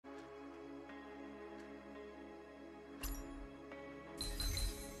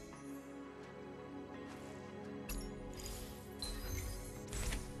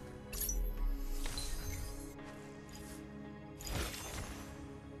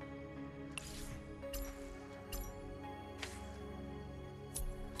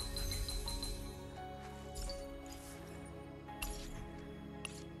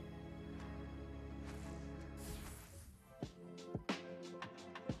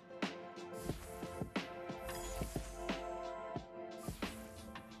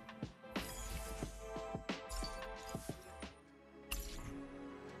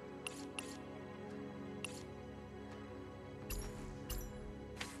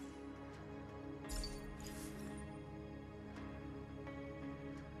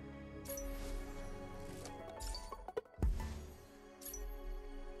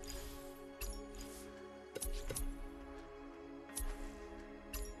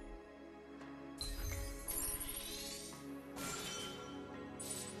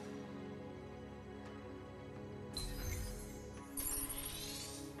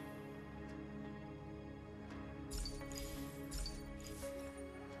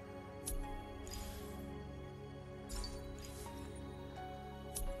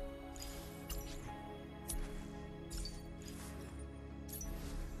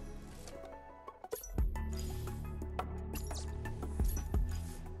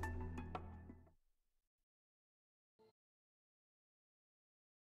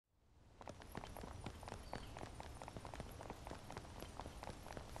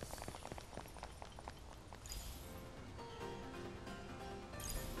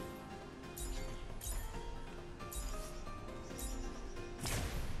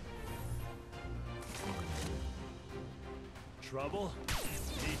trouble?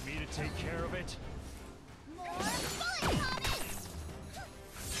 Need me to take care of it? More bullet comments!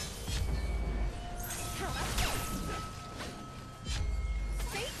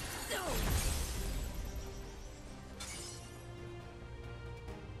 Straight zone!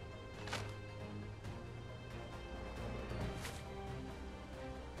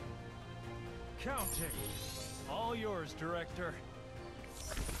 Counting. All yours, Director.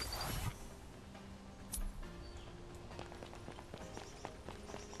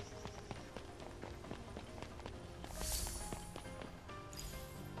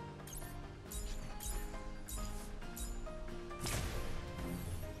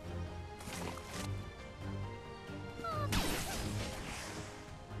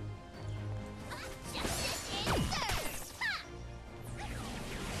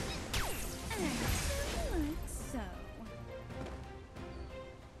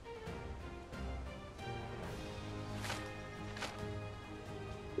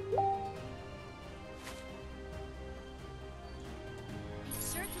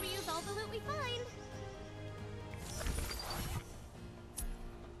 Sure to reuse all the loot we find.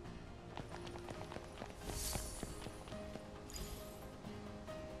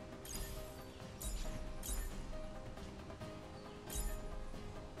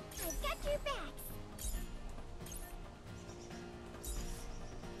 I've got your backs.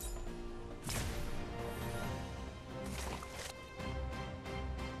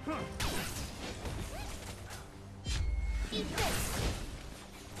 Eat this.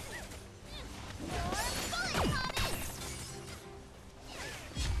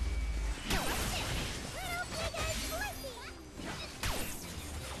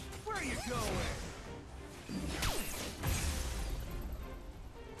 Where are you going?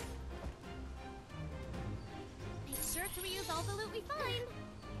 Make sure to reuse all the loot we find.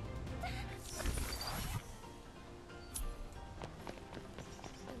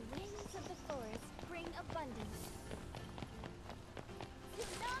 The winds of the forest bring abundance.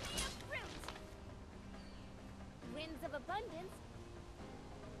 Tsunami of fruit. Winds of abundance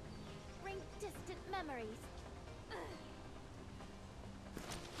bring distant memories.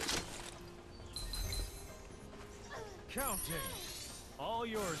 Counting. All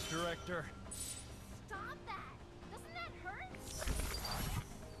yours, Director. Stop that! Doesn't that hurt?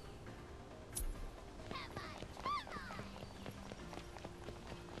 Come on, come on!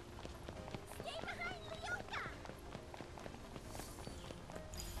 Stay behind Leoka!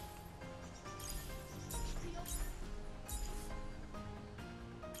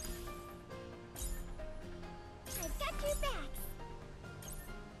 I've got your backs!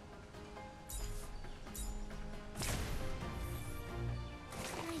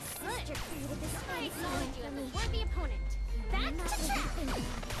 My sister created this I fancy acknowledge you for as me. a worthy opponent. Back Not to what you track! think.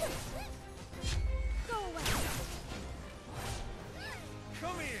 Go away!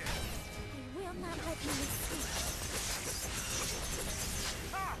 Come here. I will not let you escape.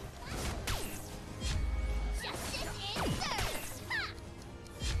 Ha! Justice is served! Ha!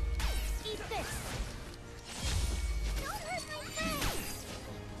 Eat this! Don't hurt my friends!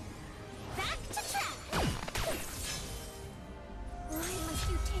 Back to track! Why must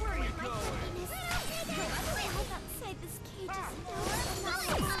you take Where are away you my going? happiness? Life outside this cage is still enough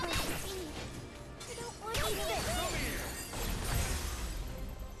for others to see. I don't want to eat this! Come here.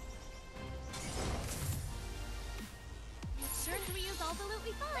 Make sure to reuse all the loot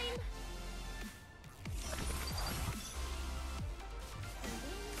we find. The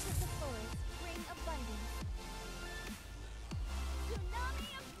winds of the forest bring abundance. Tsunami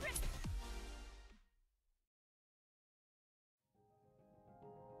of fruit.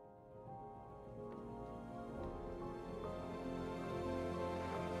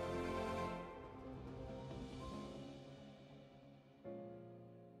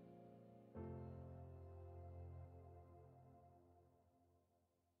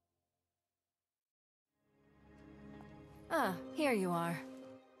 Ah, here you are.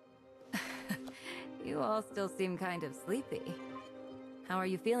 You all still seem kind of sleepy. How are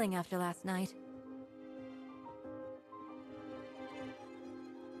you feeling after last night?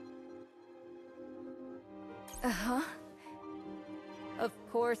 Uh-huh. Of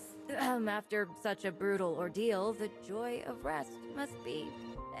course, after such a brutal ordeal, the joy of rest must be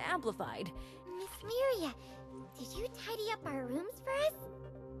amplified. Miss Lyria, did you tidy up our rooms for us?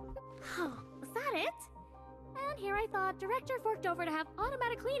 Oh, was that it? And here I thought Director forked over to have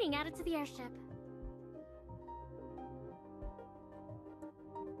automatic cleaning added to the airship.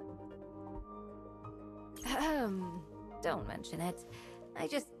 Don't mention it. I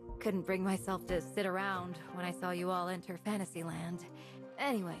just couldn't bring myself to sit around when I saw you all enter Fantasyland.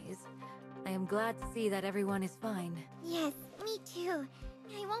 Anyways, I I am glad to see that everyone is fine. Yes, me too.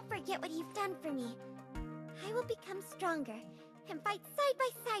 I won't forget what you've done for me. I will become stronger and fight side by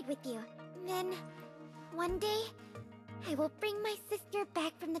side with you. Then, one day, I will bring my sister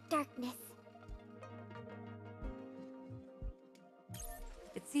back from the darkness.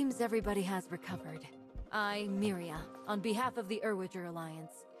 It seems everybody has recovered. I, Miria, on behalf of the Erwiger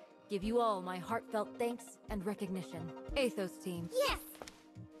Alliance, give you all my heartfelt thanks and recognition. Athos team. Yes!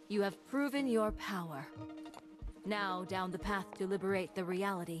 You have proven your power. Now, down the path to liberate the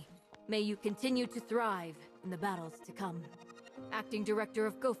reality. May you continue to thrive in the battles to come. Acting Director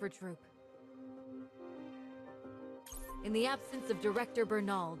of Gopher Troop. In the absence of Director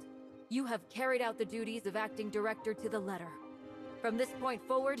Bernald, you have carried out the duties of Acting Director to the letter. From this point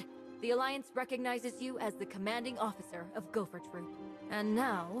forward, the Alliance recognizes you as the commanding officer of Gopher Troop. And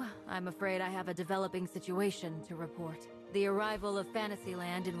now, I'm afraid I have a developing situation to report. The arrival of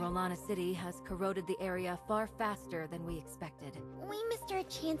Fantasyland in Rolana City has corroded the area far faster than we expected. We missed our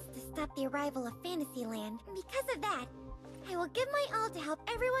chance to stop the arrival of Fantasyland. Because of that, I will give my all to help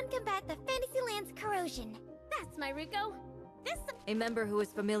everyone combat the Fantasyland's corrosion. That's my Rico. A member who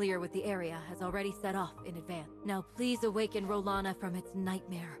is familiar with the area has already set off in advance. Now please awaken Rolana from its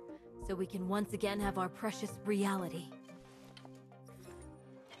nightmare, so we can once again have our precious reality.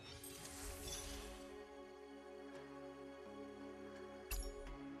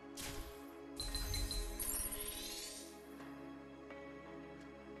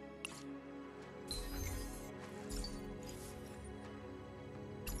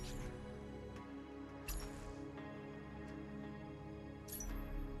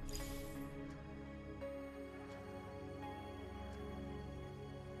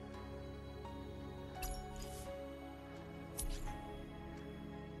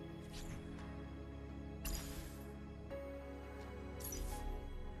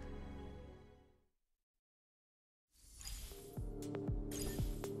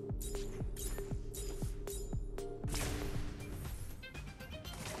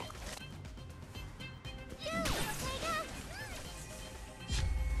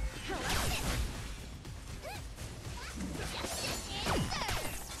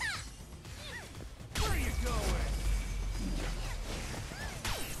 Where you going?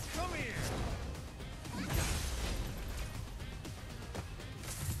 Come here.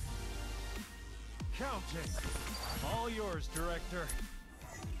 Counting. All yours, Director.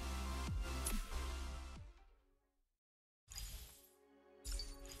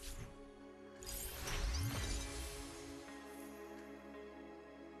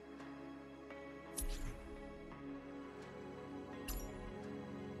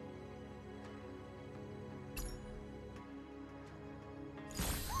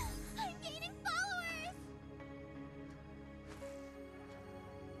 I'm gaining followers!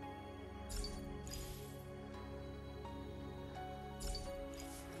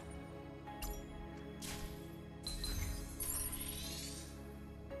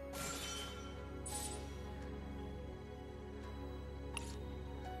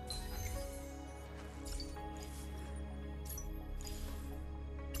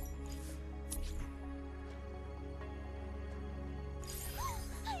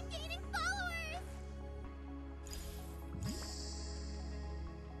 I'm gaining followers!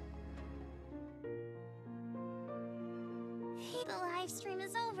 The live stream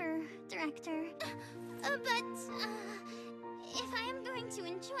is over, Director. If I am going to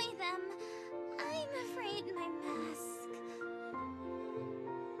enjoy them, I'm afraid my mask...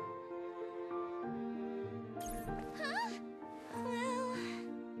 Huh? Well,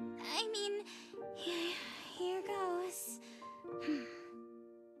 I mean, here goes.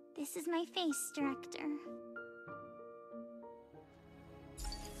 This is my face, Director.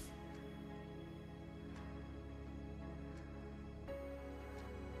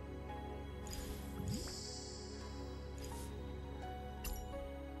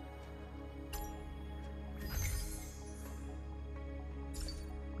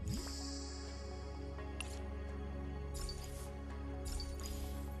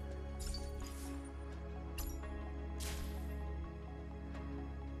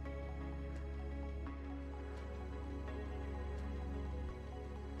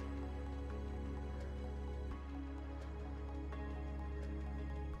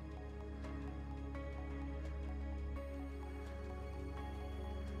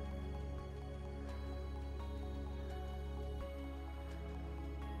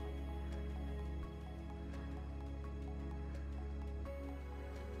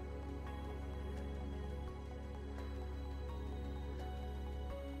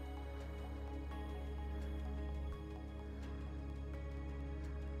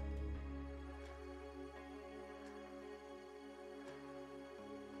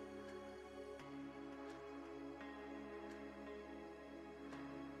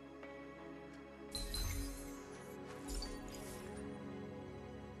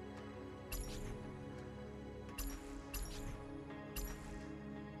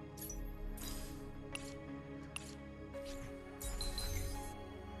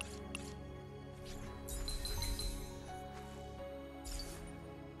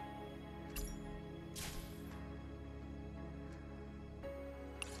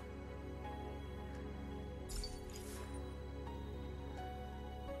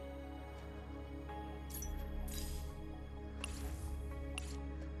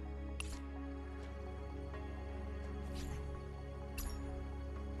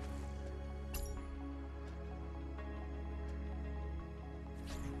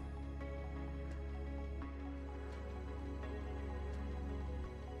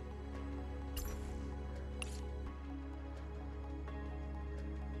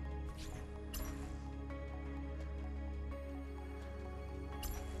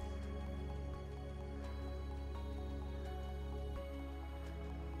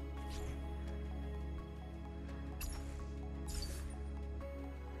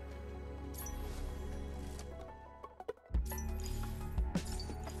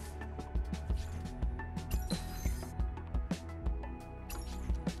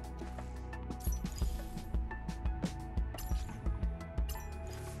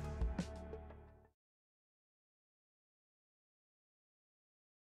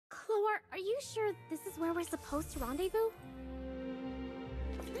 Chloe, are you sure this is where we're supposed to rendezvous?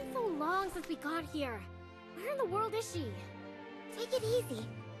 It's been so long since we got here. Where in the world is she? Take it easy.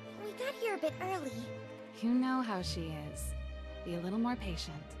 We got here a bit early. You know how she is. Be a little more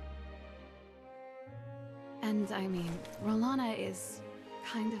patient. And I mean, Rolana is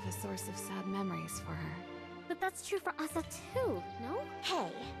kind of a source of sad memories for her. But that's true for Asa too, no?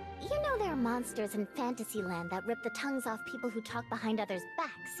 Hey, you know there are monsters in Fantasyland that rip the tongues off people who talk behind others'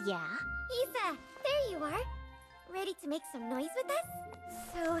 backs, yeah? Isa, there you are. Ready to make some noise with us?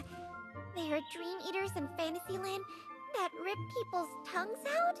 So, there are dream eaters in Fantasyland that rip people's tongues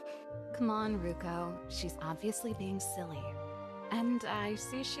out? Come on, Ruko. She's obviously being silly. And I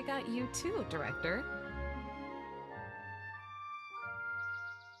see she got you too, Director.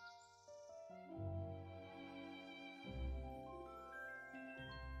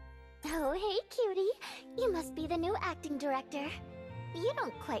 Oh, hey, cutie. You must be the new acting director. You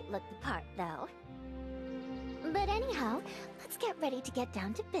don't quite look the part, though. But anyhow, let's get ready to get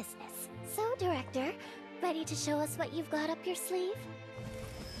down to business. So, Director, ready to show us what you've got up your sleeve?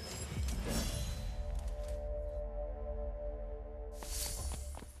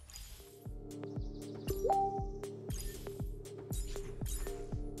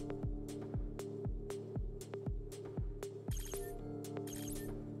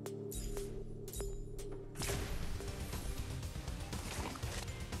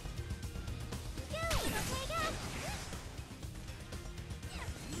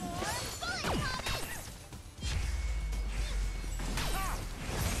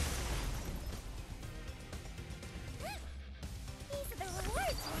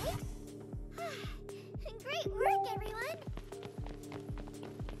 Great work, everyone!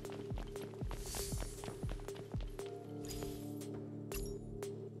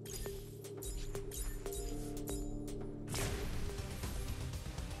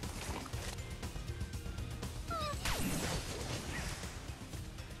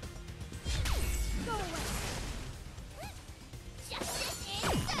 Go away! Justice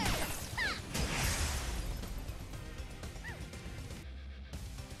is served!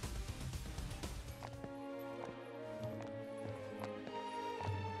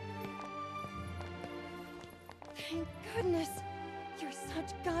 Thank goodness! You're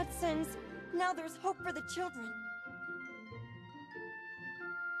such godsends! Now there's hope for the children!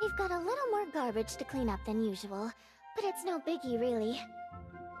 We've got a little more garbage to clean up than usual, but it's no biggie, really.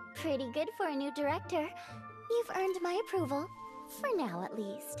 Pretty good for a new director. You've earned my approval. For now, at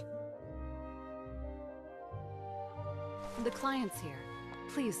least. The client's here.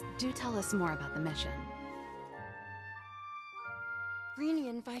 Please, do tell us more about the mission. Greenie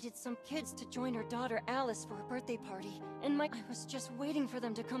invited some kids to join her daughter Alice for a birthday party, and I was just waiting for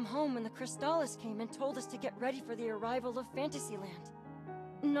them to come home when the Crystallis came and told us to get ready for the arrival of Fantasyland.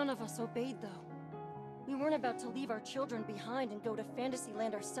 None of us obeyed, though. We weren't about to leave our children behind and go to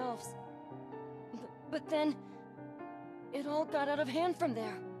Fantasyland ourselves. But then, it all got out of hand from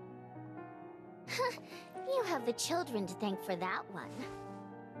there. You have the children to thank for that one.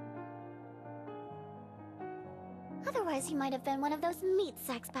 Otherwise, you might have been one of those meat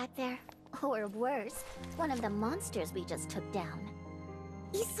sacks back there. Or worse, one of the monsters we just took down.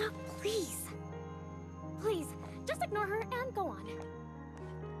 Issa, please. Please, just ignore her and go on.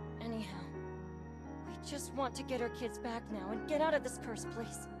 Anyhow, we just want to get our kids back now and get out of this cursed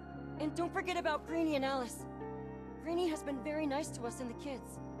place. And don't forget about Greenie and Alice. Greenie has been very nice to us and the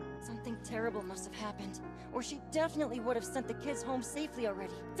kids. Something terrible must have happened, or she definitely would have sent the kids home safely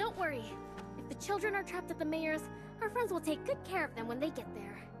already. Don't worry. If the children are trapped at the mayor's, our friends will take good care of them when they get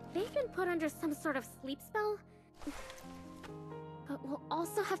there. They've been put under some sort of sleep spell. But we'll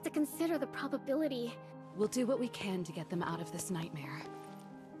also have to consider the probability. We'll do what we can to get them out of this nightmare.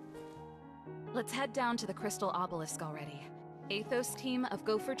 Let's head down to the Crystal Obelisk already. Athos team of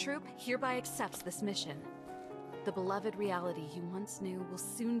Gopher Troop hereby accepts this mission. The beloved reality you once knew will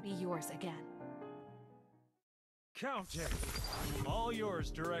soon be yours again. Count it. All yours,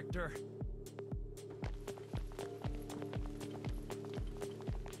 Director.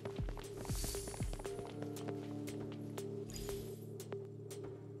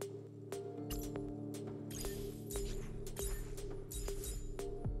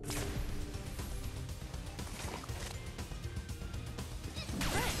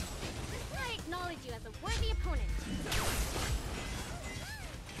 I acknowledge you as a worthy opponent.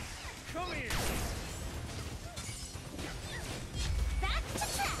 Come here. Back to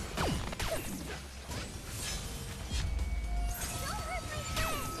track!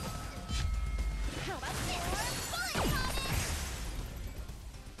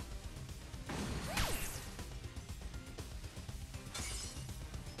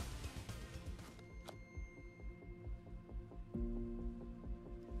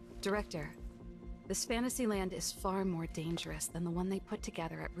 Director, this fantasy land is far more dangerous than the one they put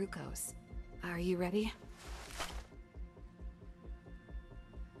together at Ruko's. Are you ready?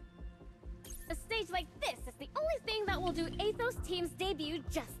 A stage like this is the only thing that will do Athos team's debut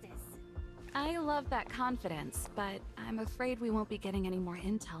justice. I love that confidence, but I'm afraid we won't be getting any more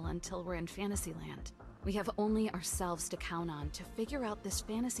intel until we're in Fantasyland. We have only ourselves to count on to figure out this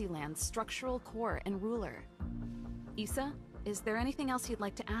Fantasyland's structural core and ruler. Issa, is there anything else you'd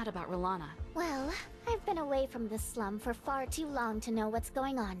like to add about Rolana? Well, I've been away from this slum for far too long to know what's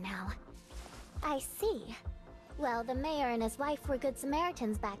going on now. I see. Well, the mayor and his wife were good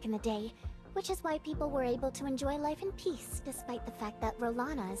Samaritans back in the day, which is why people were able to enjoy life in peace, despite the fact that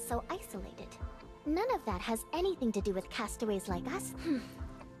Rolana is so isolated. None of that has anything to do with castaways like us.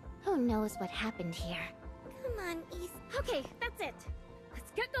 Who knows what happened here? Come on, East. Okay, that's it. Let's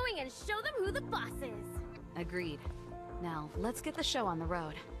get going and show them who the boss is. Agreed. Now, let's get the show on the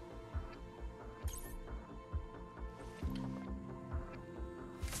road.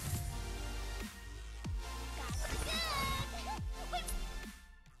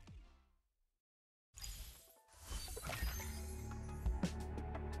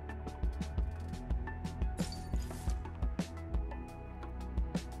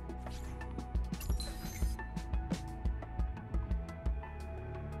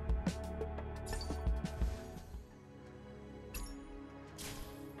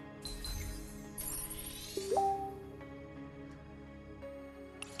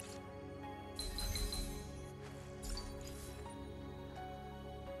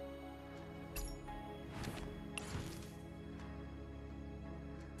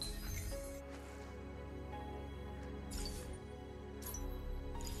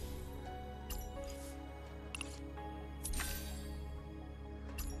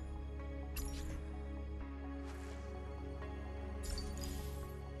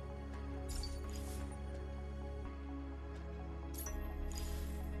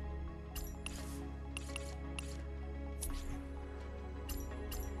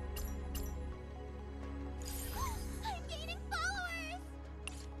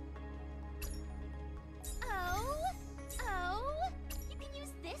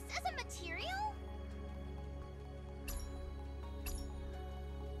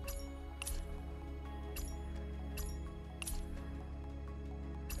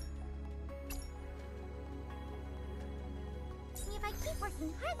 If I keep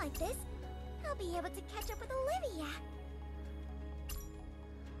working hard like this, I'll be able to catch up with Olivia.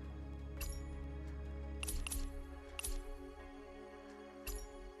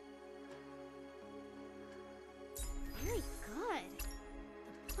 Very good.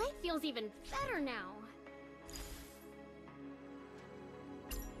 The play feels even better now.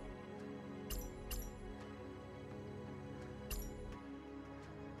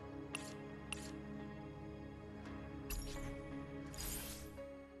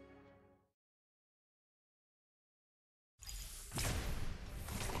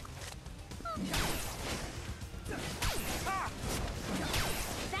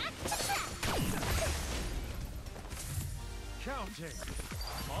 Counting.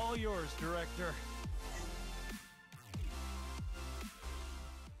 All yours, Director.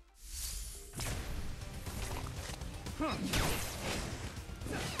 Come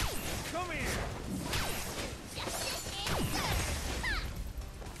here! Justice is good! Ha!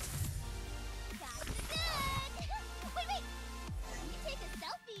 That's good! Wait! Let me take a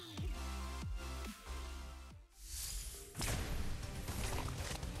selfie!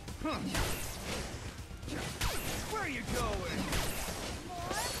 Where are you going? More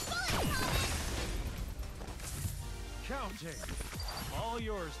bullets coming! Counting. All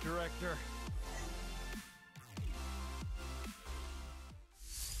yours, Director.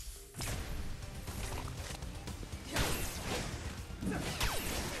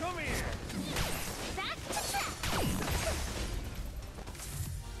 Come here! Back to track!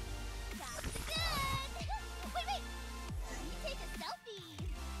 That's good! Wait! Let me take a selfie!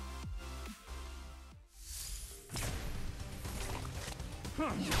 Ha!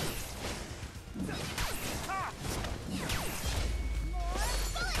 More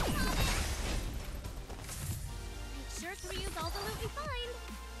bullets coming! Make sure to reuse all the loot we find.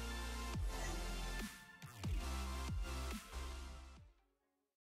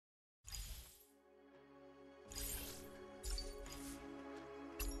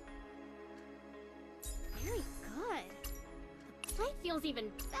 Very good. The play feels even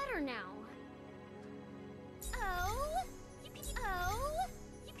better now. Oh,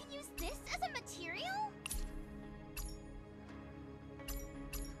 you can use this as a material?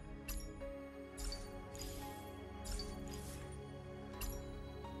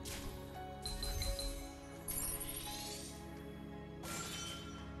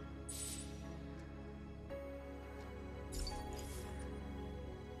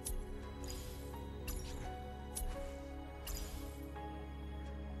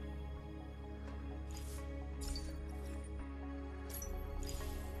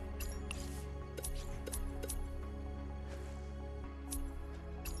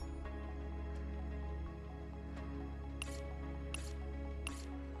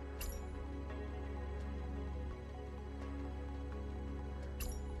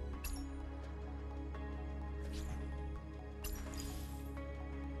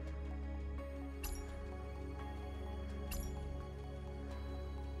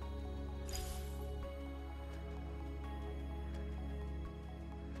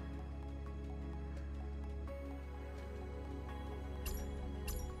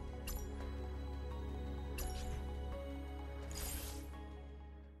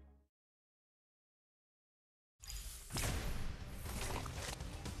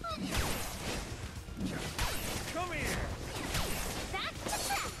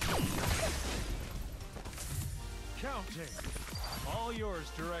 Counting. All yours,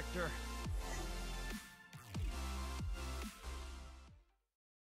 Director.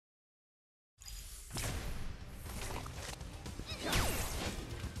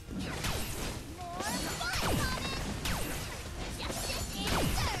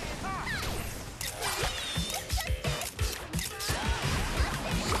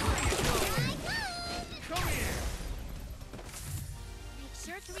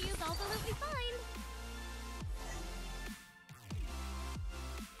 Sure to reuse all the loot we find.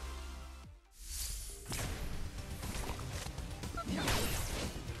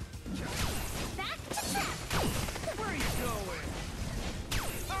 Back to track. Where are you going?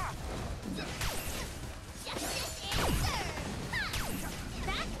 Ah! Justice and serve! Ha!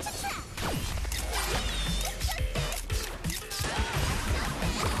 Back to track! Here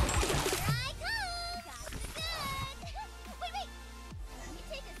I come! Got the goods! Wait! Let me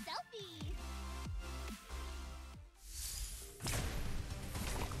take a selfie!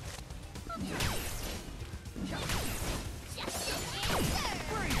 Justice and serve!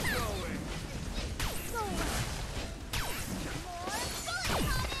 Where are you going? More bullet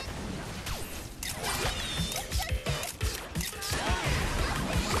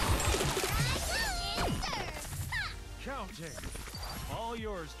Counting. All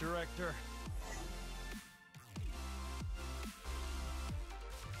yours, Director.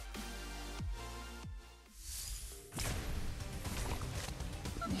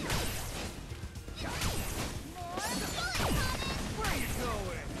 Where are you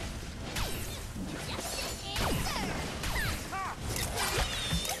going? Ah!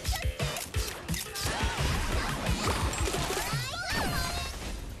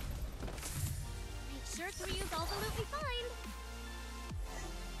 Make sure to reuse all the loot we find.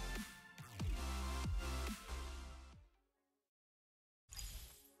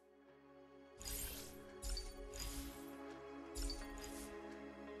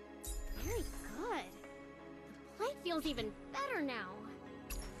 Very good. The plate feels even better now.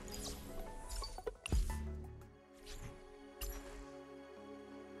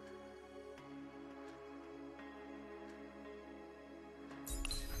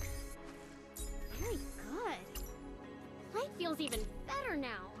 Very good. The plate feels even better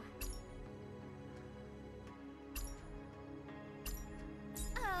now.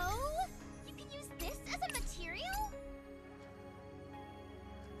 Oh, you can use this as a material?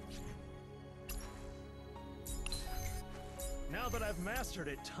 Now that I've mastered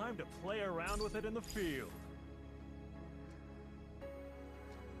it, time to play around with it in the field.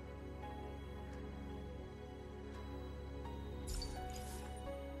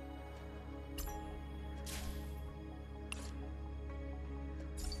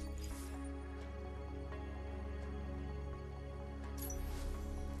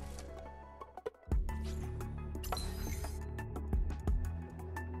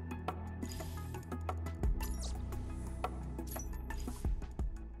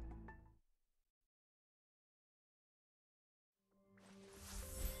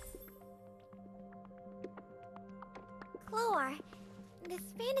 Chloar, this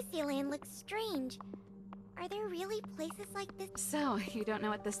fantasy land looks strange. Are there really places like this? So, you don't know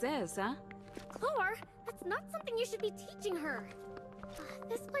what this is, huh? Chloar, that's not something you should be teaching her.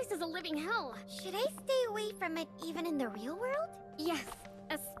 This place is a living hell. Should I stay away from it even in the real world? Yes,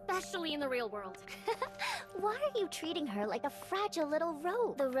 especially in the real world. Why are you treating her like a fragile little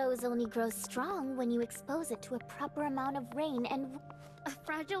rose? The rose only grows strong when you expose it to a proper amount of rain and... A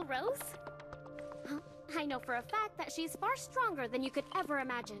fragile rose? Huh? I know for a fact that she's far stronger than you could ever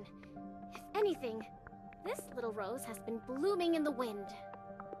imagine. If anything, this little rose has been blooming in the wind.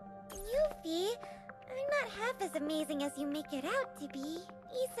 Yuffie, I'm not half as amazing as you make it out to be.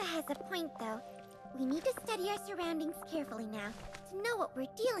 Issa has a point, though. We need to study our surroundings carefully now, to know what we're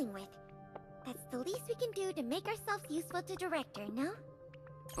dealing with. That's the least we can do to make ourselves useful to Director, no?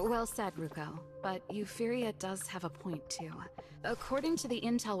 Well said, Ruko. But Euphoria does have a point, too. According to the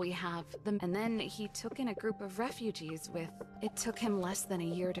intel we have, and then he took in a group of refugees with... It took him less than a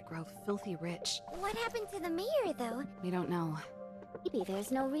year to grow filthy rich. What happened to the mayor, though? We don't know. maybe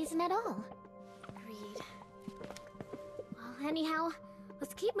there's no reason at all. Agreed. Well, anyhow,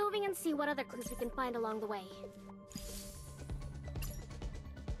 let's keep moving and see what other clues we can find along the way.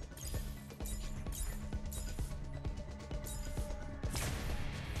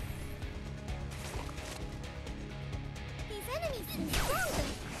 These enemies seem stronger.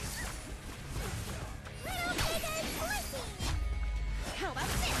 Little bigger pussy! How about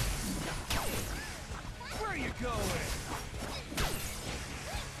this? Where are you going?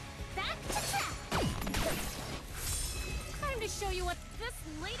 Back to track! Time to show you what this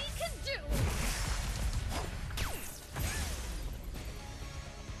lady can do!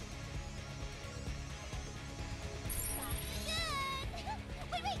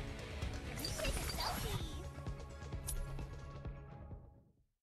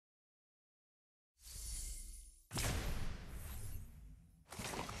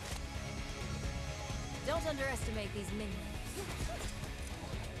 Don't underestimate these minions.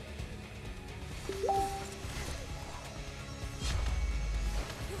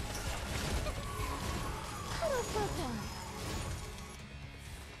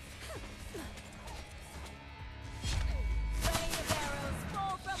 Rain of arrows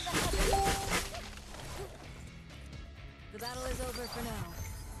fall from the heavens. The battle is over for now.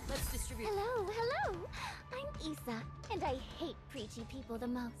 Let's distribute. Hello, hello. I'm Issa, and I hate preachy people the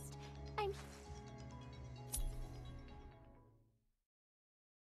most. I'm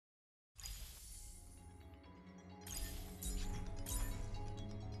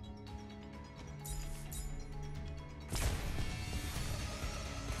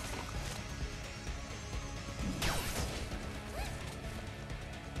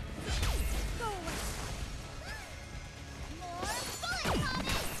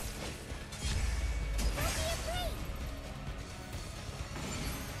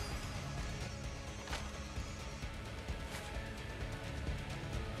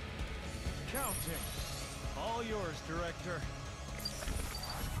Counting. All yours, Director.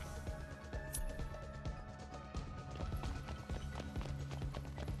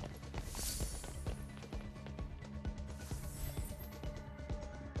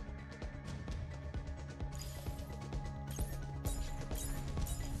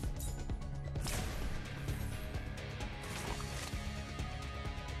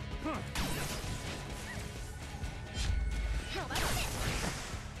 How about this?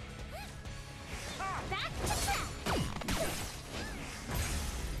 Back to track!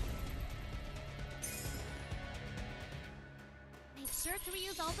 Make sure to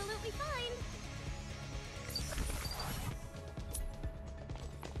reuse all the loot we find.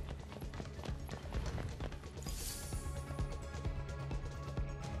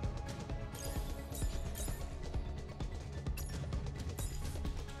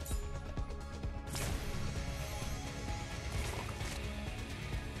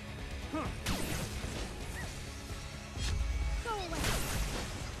 Go away.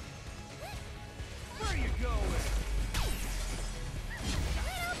 Where you going?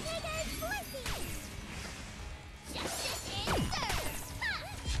 Little Pigger's blessing! Justice is served! Ha!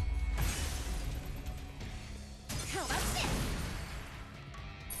 How about this?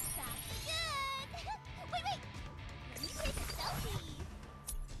 That's good! Wait, wait! Let me take a selfie!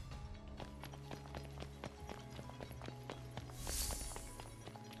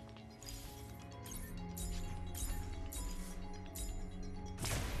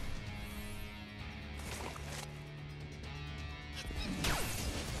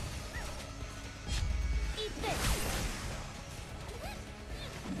 Eat this.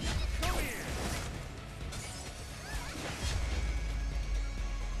 Come here.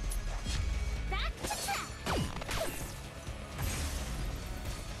 Back to track.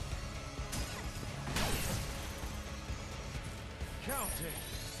 Counting.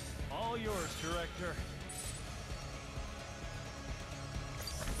 All yours, Director.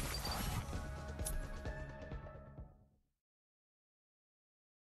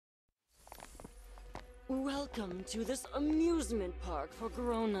 Welcome to this amusement park for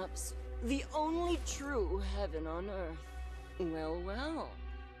grown-ups. The only true heaven on earth. Well, well.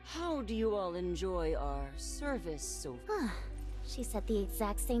 How do you all enjoy our service so far? She said the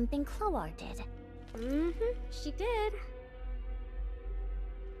exact same thing Cloar did. She did.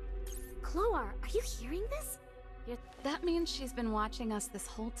 Cloar, are you hearing this? That means she's been watching us this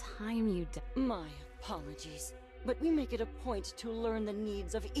whole time, My apologies. But we make it a point to learn the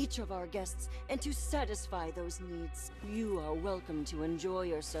needs of each of our guests and to satisfy those needs. You are welcome to enjoy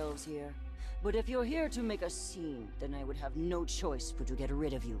yourselves here. But if you're here to make a scene, then I would have no choice but to get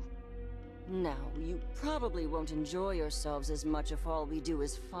rid of you. Now, you probably won't enjoy yourselves as much if all we do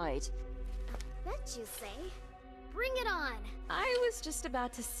is fight. Bet you say. Bring it on. I was just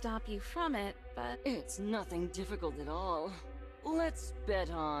about to stop you from it, but It's nothing difficult at all. Let's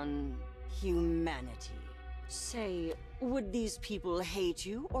bet on humanity. Say, would these people hate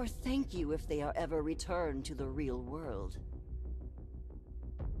you or thank you if they are ever returned to the real world?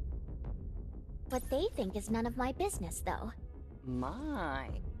 What they think is none of my business, though. My.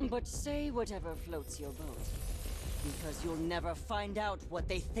 But say whatever floats your boat. Because you'll never find out what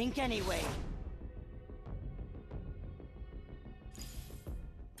they think anyway.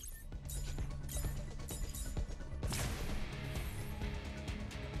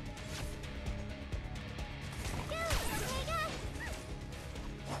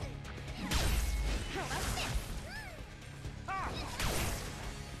 How about this?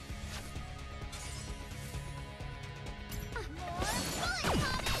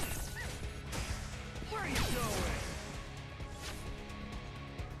 Where you going?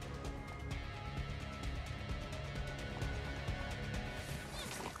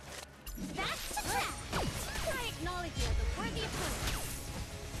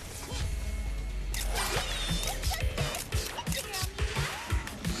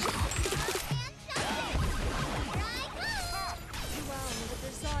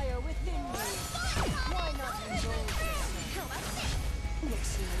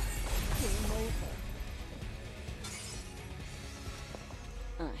 to game over.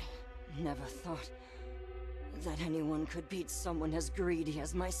 I never thought that anyone could beat someone as greedy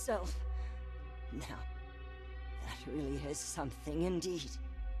as myself. Now, that really is something indeed.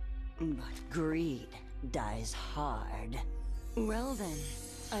 But greed dies hard. Well then,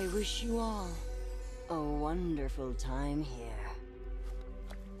 I wish you all a wonderful time here.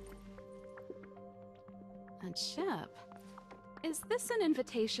 A chip? Is this an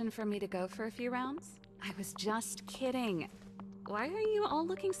invitation for me to go for a few rounds? I was just kidding. Why are you all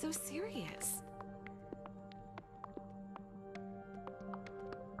looking so serious?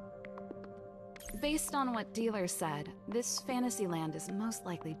 Based on what Dealer said, this fantasy land is most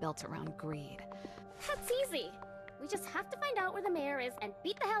likely built around greed. That's easy. We just have to find out where the mayor is and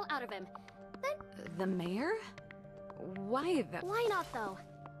beat the hell out of him. Then... The mayor? Why the... Why not, though?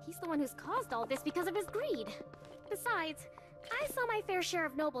 He's the one who's caused all this because of his greed. Besides, I saw my fair share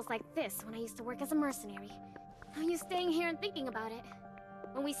of nobles like this when I used to work as a mercenary. No use staying here and thinking about it.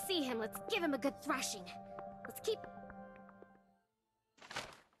 When we see him, let's give him a good thrashing. Let's keep...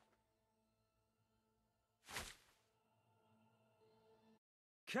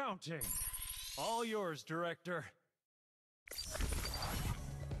 Counting. All yours, Director.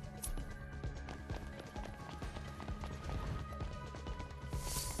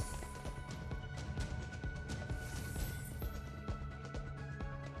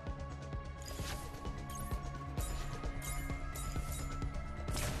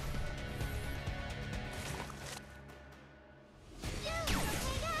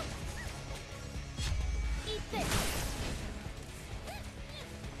 Eat this!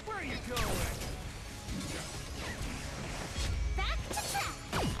 Where are you going? Back to track!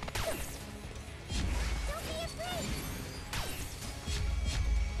 Don't be afraid!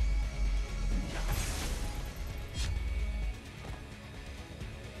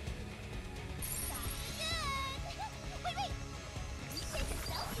 That's good! Wait, wait! You take a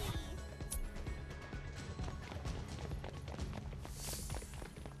selfie!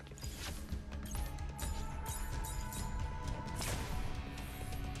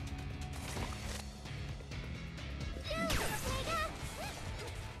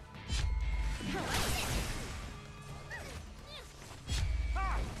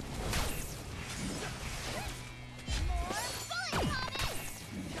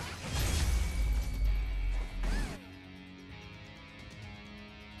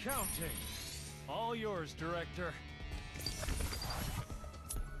 Counting. All yours, Director.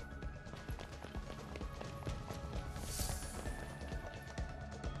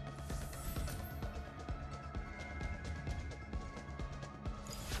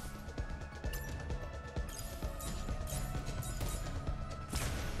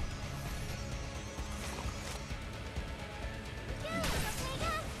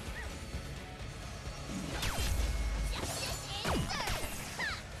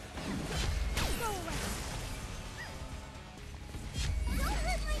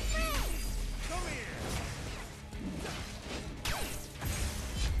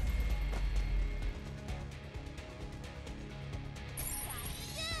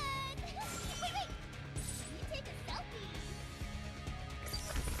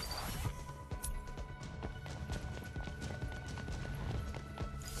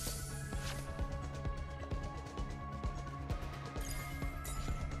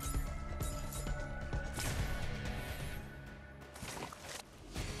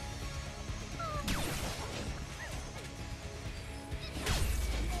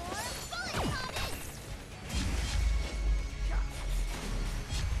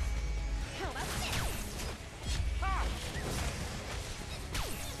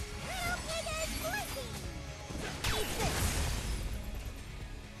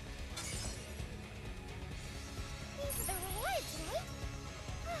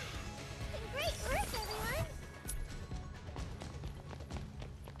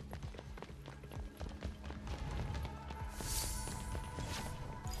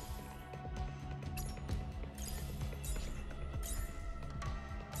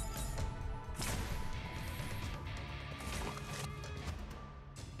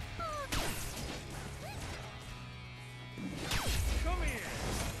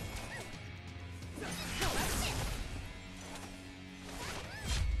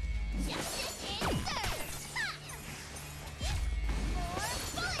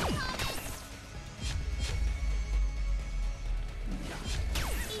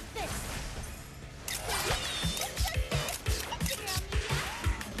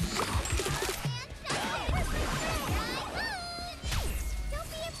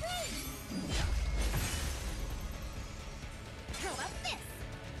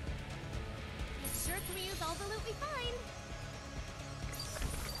 we use all the loot we find.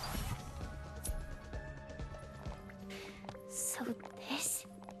 So this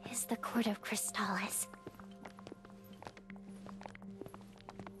is the Court of Crystallis.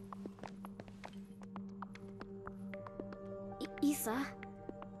 Issa,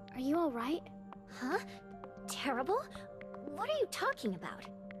 are you alright? Huh? Terrible? What are you talking about?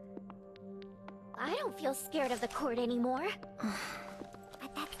 I don't feel scared of the court anymore.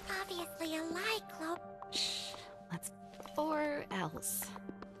 But that's obviously a lie, Chloe. Shh. Let's... Or else.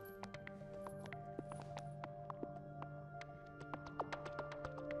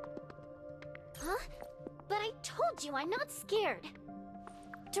 Huh? But I told you I'm not scared.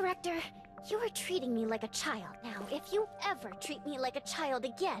 Director, you are treating me like a child now. If you ever treat me like a child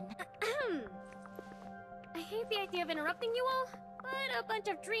again... I hate the idea of interrupting you all, but a bunch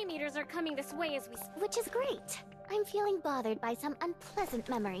of Dream Eaters are coming this way as we speak. Which is great. I'm feeling bothered by some unpleasant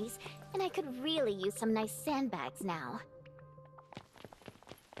memories, and I could really use some nice sandbags now.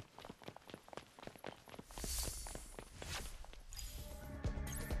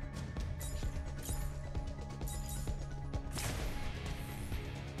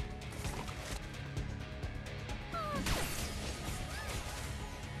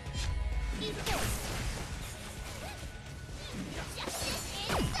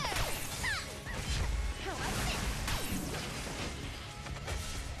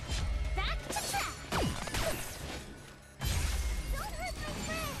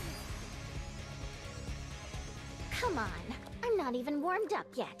 Come on, I'm not even warmed up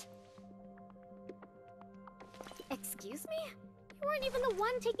yet. Excuse me? You weren't even the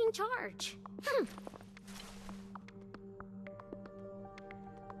one taking charge.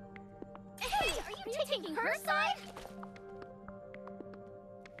 Hey, are you taking her side?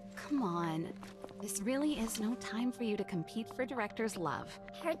 Come on. This really is no time for you to compete for Director's love.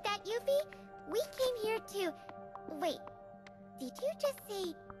 Heard that, Yuffie? We came here to... Wait, did you just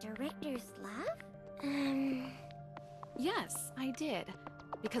say Director's love? Yes, I did.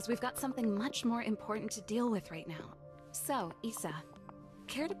 Because we've got something much more important to deal with right now. So, Issa,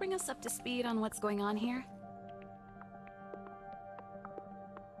 care to bring us up to speed on what's going on here?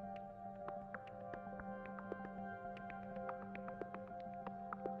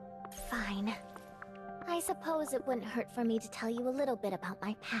 Fine. I suppose it wouldn't hurt for me to tell you a little bit about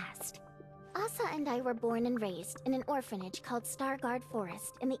my past. Asa and I were born and raised in an orphanage called Starguard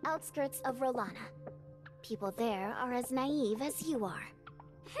Forest in the outskirts of Rolana. People there are as naive as you are.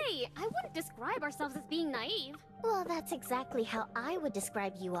 Hey, I wouldn't describe ourselves as being naive. Well, that's exactly how I would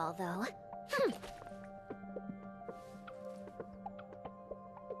describe you all, though.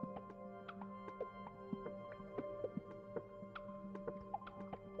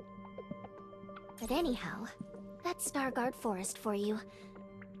 But anyhow, that's Starguard Forest for you.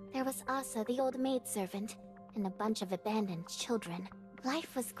 There was Asa, the old maidservant, and a bunch of abandoned children.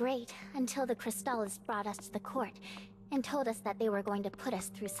 Life was great until the Crystallis brought us to the court and told us that they were going to put us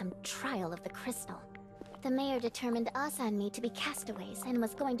through some trial of the crystal. The mayor determined Asa and me to be castaways and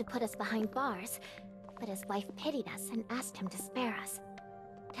was going to put us behind bars, but his wife pitied us and asked him to spare us.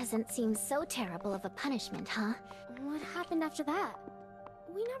 Doesn't seem so terrible of a punishment, huh? What happened after that?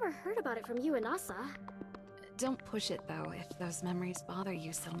 We never heard about it from you and Asa. Don't push it, though, if those memories bother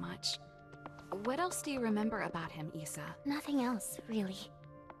you so much. What else do you remember about him, Issa? Nothing else, really.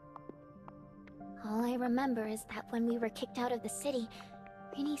 All I remember is that when we were kicked out of the city,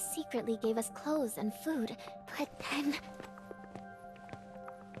 Rini secretly gave us clothes and food, but then...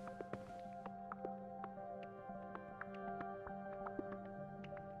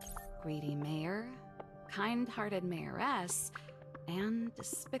 Greedy mayor, kind-hearted mayoress, and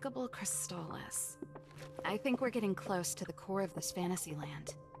despicable Crystallis. I think we're getting close to the core of this fantasy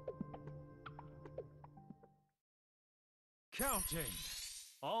land. Counting.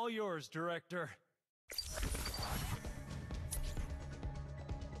 All yours, Director.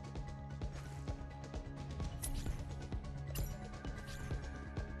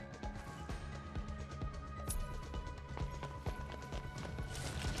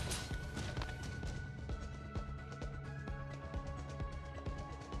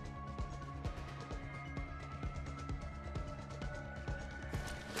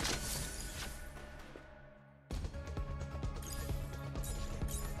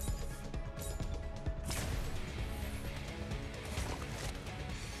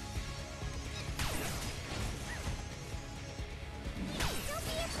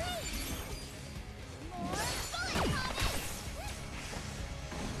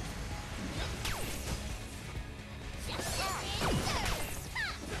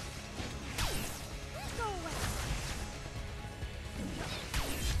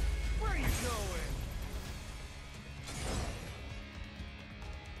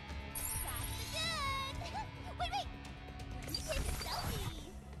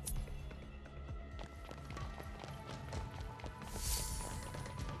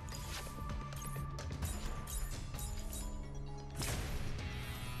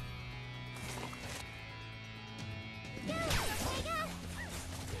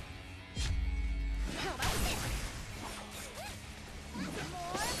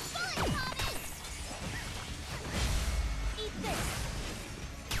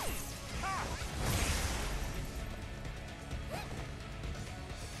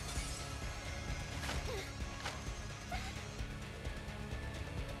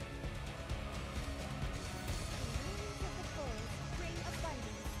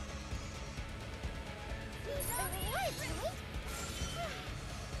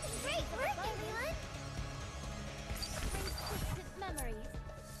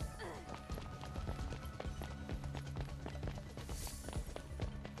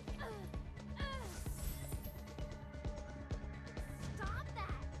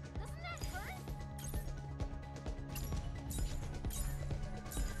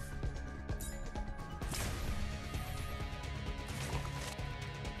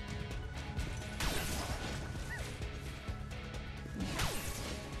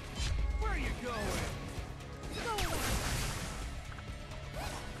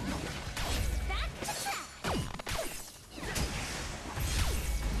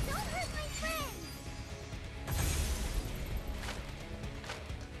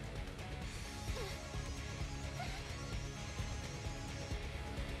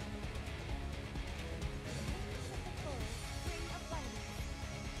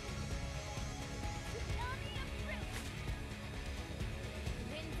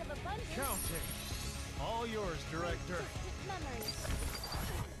 Counting. All yours, Director. Memories.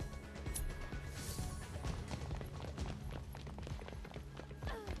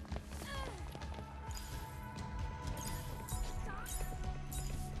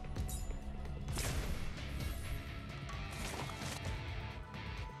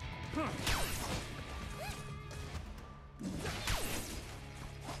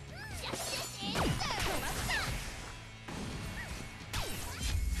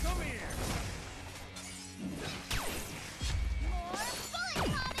 Come here.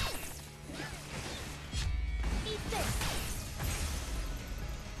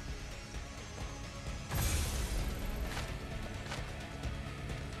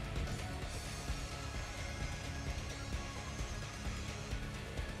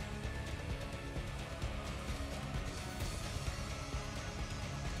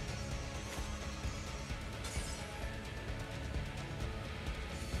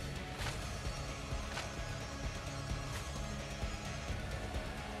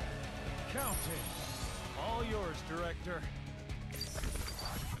 Counting. All yours, Director.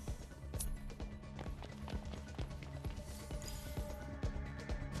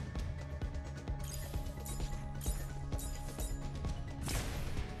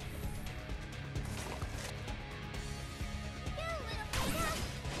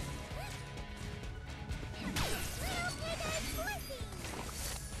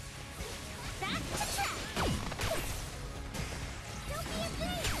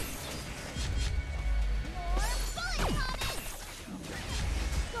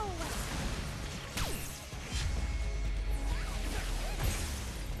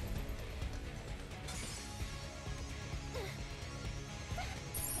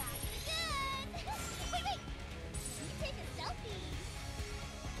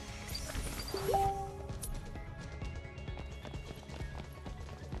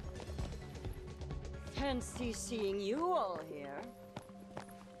 Fancy seeing you all here.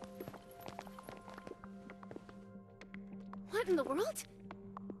 What in the world?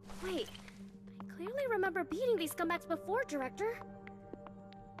 Wait, I clearly remember beating these scumbags before, Director.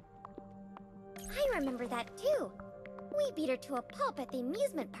 I remember that too. We beat her to a pulp at the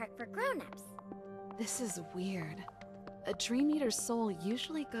amusement park for grown-ups. This is weird. A Dream Eater's soul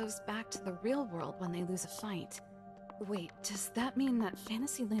usually goes back to the real world when they lose a fight. Wait, does that mean that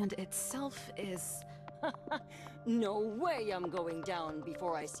Fantasyland itself is... No way I'm going down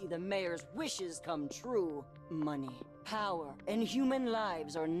before I see the mayor's wishes come true. Money, power, and human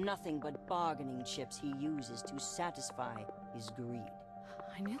lives are nothing but bargaining chips he uses to satisfy his greed.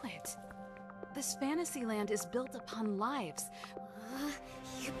 I knew it. This Fantasyland is built upon lives.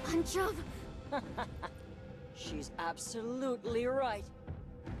 You bunch of... She's absolutely right.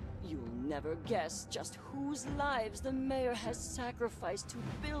 You'll never guess just whose lives the mayor has sacrificed to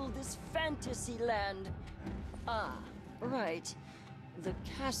build this fantasy land. Ah, right. The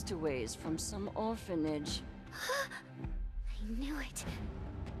castaways from some orphanage. I knew it.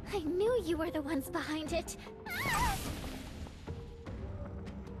 I knew you were the ones behind it.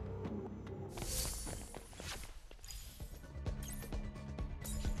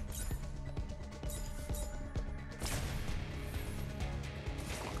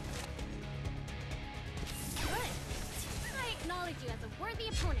 You as a worthy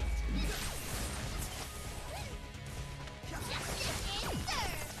opponent.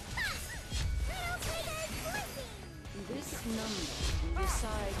 This number will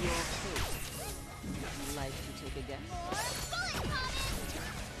decide your fate. Would you like to take a guess?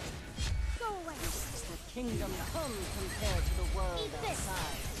 Go away. This is the kingdom come compared to the world Eat this.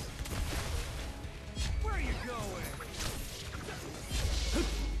 outside. Where are you going?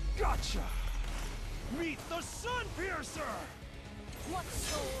 Gotcha! Meet the Sun Piercer! What's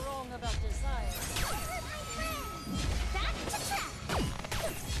so wrong about desire? Back to track.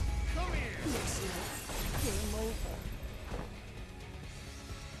 Come here! Looks like game over.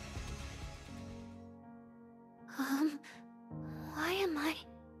 Why am I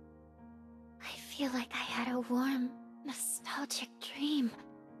feel like I had a warm, nostalgic dream.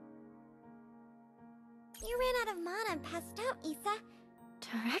 You ran out of mana and passed out, Issa.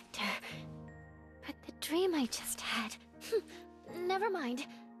 Director? But the dream I just had... Never mind.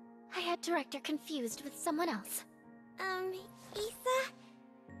 I had Director confused with someone else. Issa?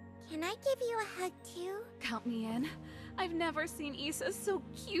 Can I give you a hug too? Count me in. I've never seen Issa so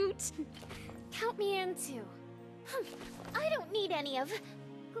cute. Count me in too. I don't need any of...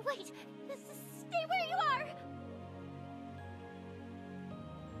 Wait, stay where you are!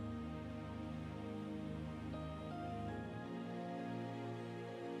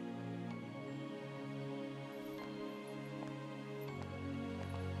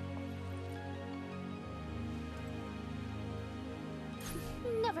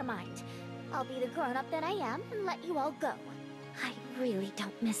 Never mind. I'll be the grown-up that I am and let you all go. I really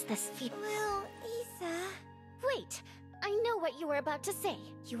don't miss this feeling. Well, Isa... Wait! I know what you were about to say.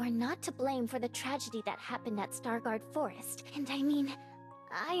 You are not to blame for the tragedy that happened at Stargard Forest. And I mean,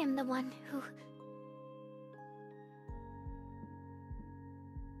 I am the one who...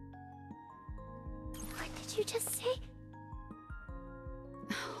 What did you just say?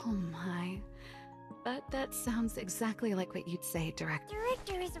 Oh my. That sounds exactly like what you'd say, Director.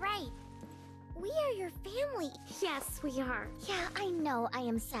 Director is right. We are your family. Yes, we are. Yeah, I know I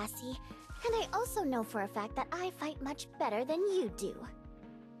am sassy. And I also know for a fact that I fight much better than you do.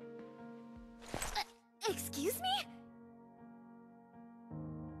 Excuse me?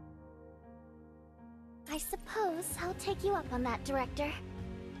 I suppose I'll take you up on that, Director.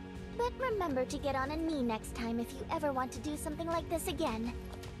 But remember to get on a knee next time if you ever want to do something like this again.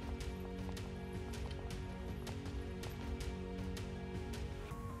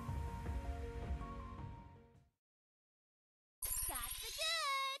 Got the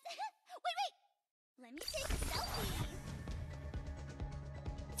goods! Wait! Let me take a selfie!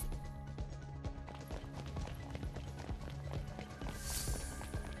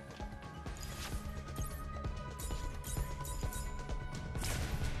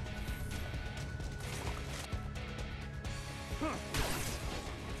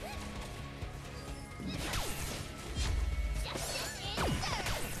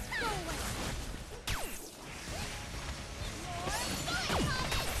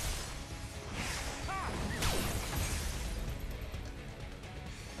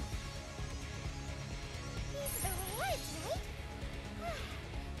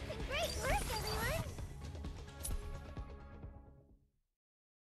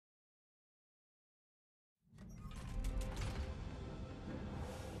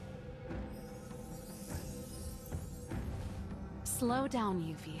 Slow down,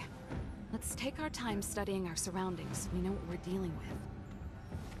 Yuffie. Let's take our time studying our surroundings so we know what we're dealing with.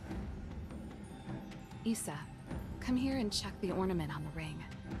 Isa, come here and check the ornament on the ring.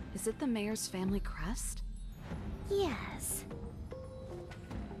 Is it the mayor's family crest? Yes.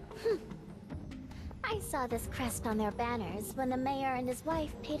 I saw this crest on their banners when the mayor and his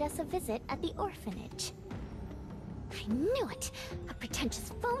wife paid us a visit at the orphanage. I knew it! A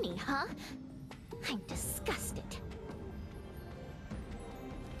pretentious phony, huh? I'm disgusted.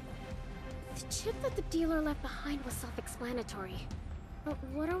 The chip that the dealer left behind was self-explanatory. But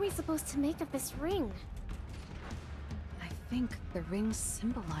what are we supposed to make of this ring? I think the ring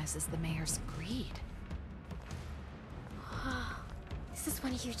symbolizes the mayor's greed. This is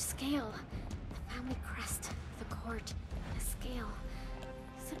one huge scale. The family crest, the court, and a scale.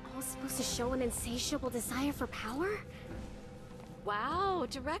 Is it all supposed to show an insatiable desire for power? Wow,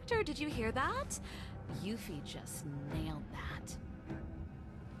 Director, did you hear that? Yuffie just nailed that.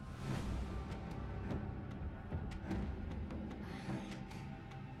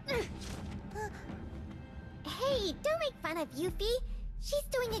 Hey, don't make fun of Yuffie. She's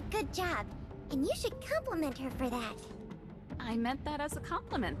doing a good job, and you should compliment her for that. I meant that as a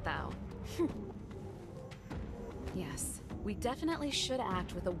compliment, though. Yes, we definitely should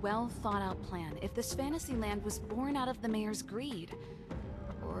act with a well-thought-out plan if this fantasy land was born out of the mayor's greed.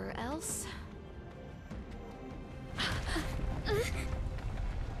 Or else...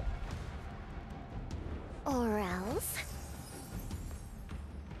 Or else...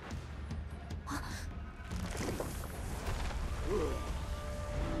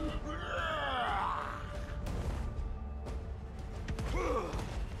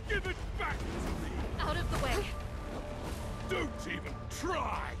 Give it back to me! Out of the way! Don't even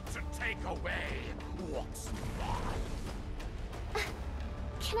try to take away what's mine!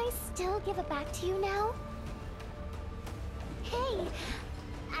 Can I still give it back to you now? Hey,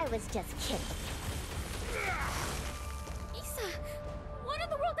 I was just kidding. Isa! What in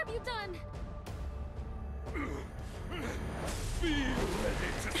the world have you done? Be ready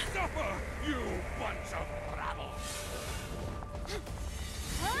to suffer, you bunch of rabble!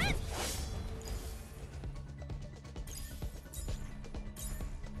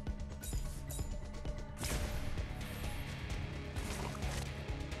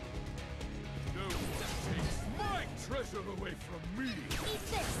 No one takes my treasure away from me! Eat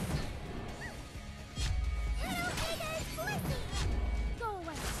this! Hello, Higan! Blissey! Go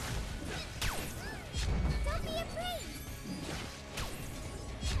away! Don't be afraid!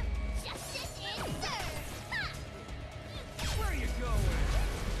 Justice is served! Ha! Where are you going?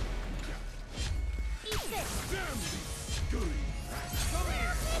 Eat this! Damn these scurry rats! Come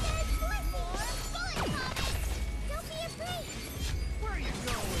here! Higan! Blissey! Bullet comment! Don't be afraid! Where are you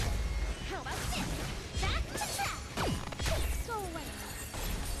going? How about this? Back to trap! Go away!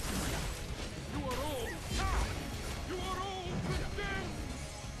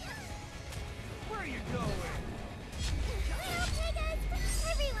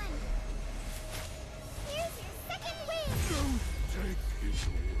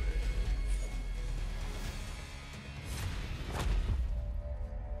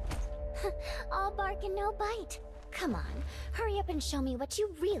 All bark and no bite. Come on, hurry up and show me what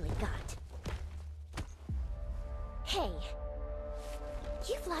you really got. Hey,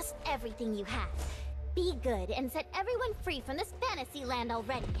 you've lost everything you had. Be good and set everyone free from this fantasy land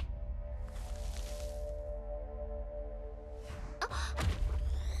already.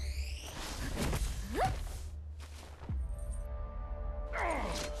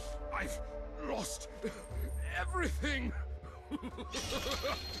 I've lost everything!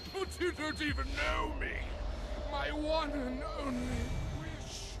 But you don't even know me! My one and only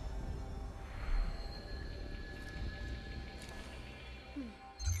wish!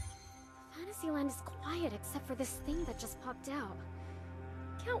 Fantasyland is quiet except for this thing that just popped out.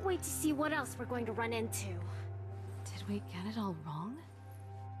 Can't wait to see what else we're going to run into. Did we get it all wrong?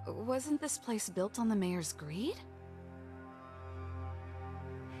 Wasn't this place built on the mayor's greed?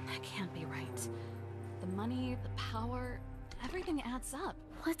 That can't be right. The money, the power, everything adds up.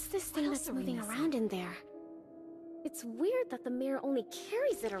 What's this thing else that's are we moving missing? around in there? It's weird that the mayor only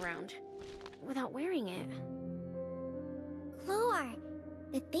carries it around without wearing it. Cloar,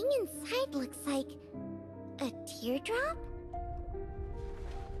 the thing inside looks like a teardrop?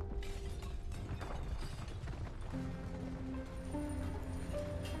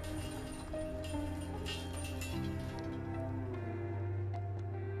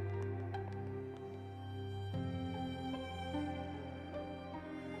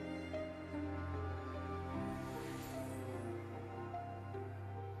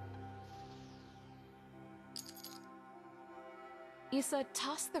 Issa,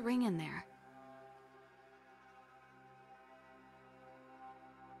 toss the ring in there.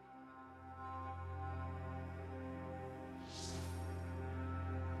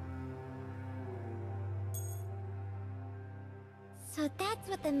 So that's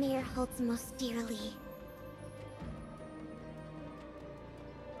what the mayor holds most dearly.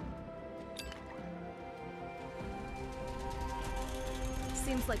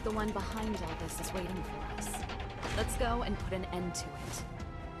 Seems like the one behind all this is waiting for us. Let's go and put an end to it.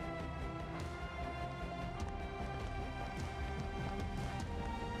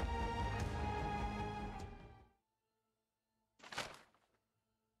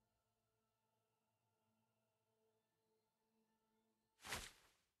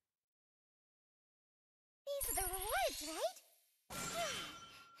 These are the rewards, right?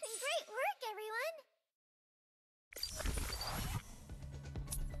 Great work, everyone!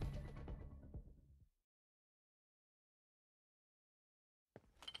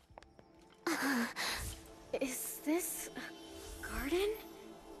 Is this a garden?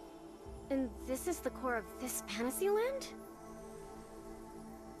 And this is the core of this Fantasyland?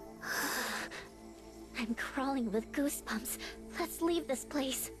 I'm crawling with goosebumps. Let's leave this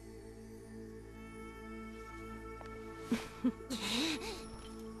place.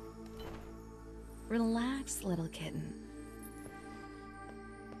 Relax, little kitten.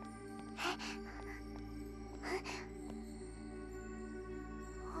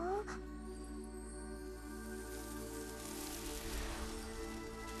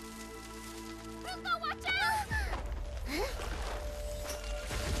 Watch out!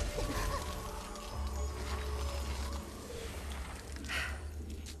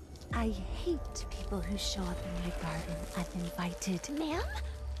 I hate people who show up in my garden uninvited. Ma'am?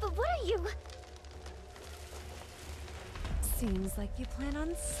 But what are you? Seems like you plan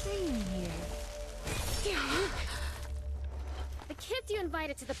on staying here. The kids you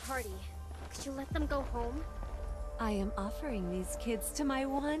invited to the party, could you let them go home? I am offering these kids to my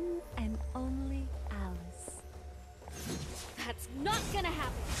one and only Alice. That's not gonna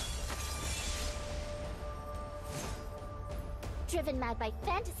happen! Driven mad by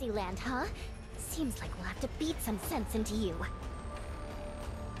Fantasyland, huh? Seems like we'll have to beat some sense into you.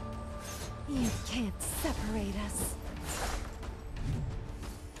 You can't separate us.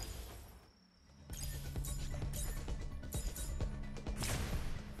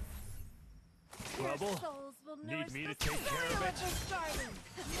 Trouble? Need me to take care of it?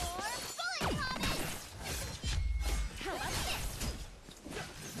 More bullet comments! How about this?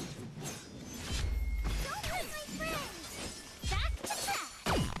 Don't hurt my friends! Back to track!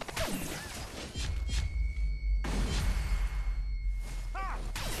 Ha!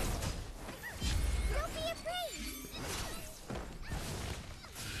 Don't be afraid!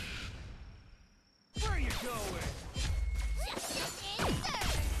 Where are you going? Justice is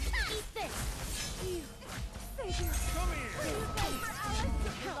served! Eat this! Come here!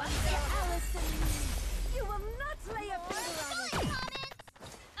 Alice and me! You will not lay a finger on us!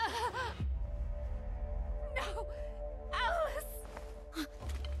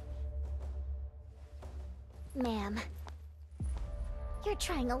 Ma'am, you're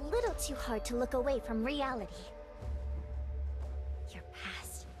trying a little too hard to look away from reality. Your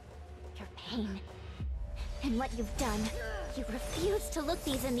past, your pain, and what you've done, you refuse to look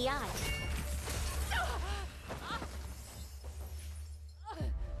these in the eye.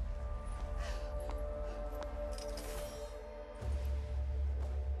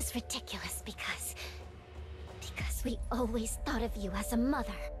 It's ridiculous because we always thought of you as a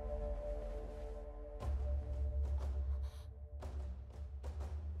mother.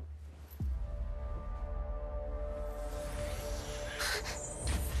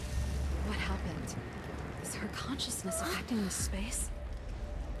 What happened? Is her consciousness affecting this space?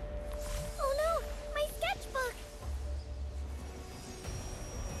 Oh no! My sketchbook!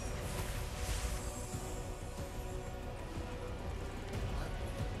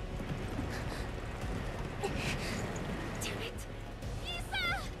 Damn it!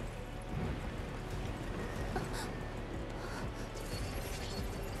 Issa!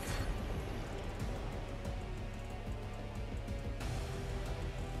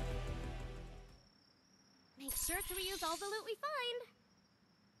 Make sure to reuse all the loot we find.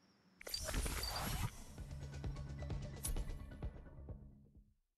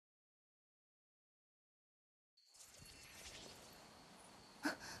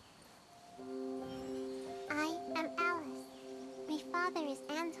 I am Alice. My father is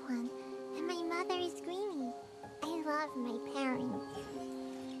Antoine, and my mother is Greenie. I love my parents.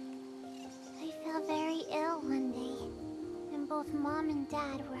 I fell very ill one day, and both Mom and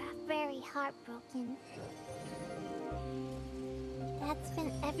Dad were very heartbroken. Dad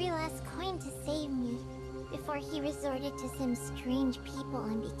spent every last coin to save me, before he resorted to some strange people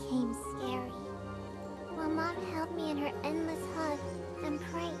and became scary. While Mom held me in her endless hug and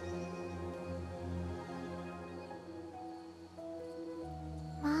prayed.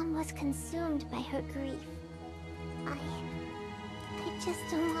 Mom was consumed by her grief. I just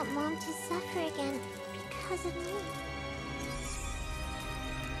don't want Mom to suffer again because of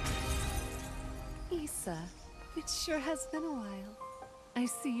me. Issa, it sure has been a while. I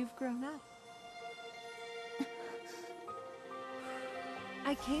see you've grown up.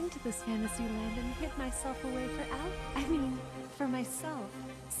 I came to this fantasy land and hid myself away for myself,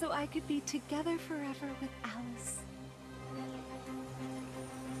 so I could be together forever with Alice.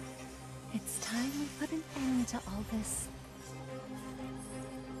 It's time we put an end to all this.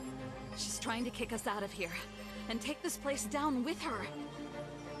 She's trying to kick us out of here and take this place down with her.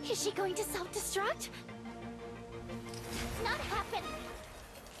 Is she going to self-destruct? Not happen!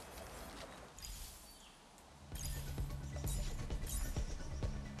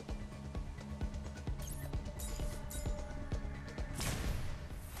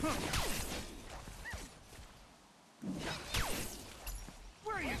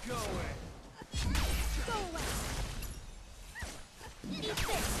 Where are you going? Go away. Eat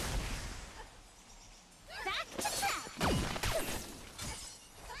this. Back to track.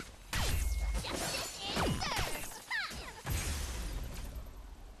 Justice is served.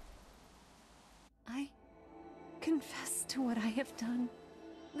 I confess to what I have done.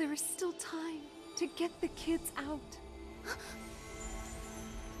 There is still time to get the kids out.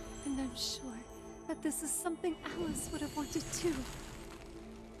 And I'm sure that this is something Alice would have wanted too.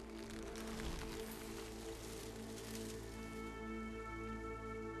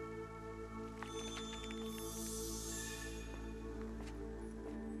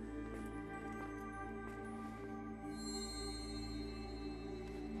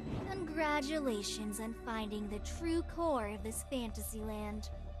 Congratulations on finding the true core of this fantasy land.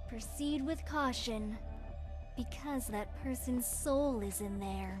 Proceed with caution, because that person's soul is in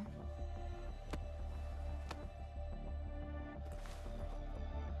there.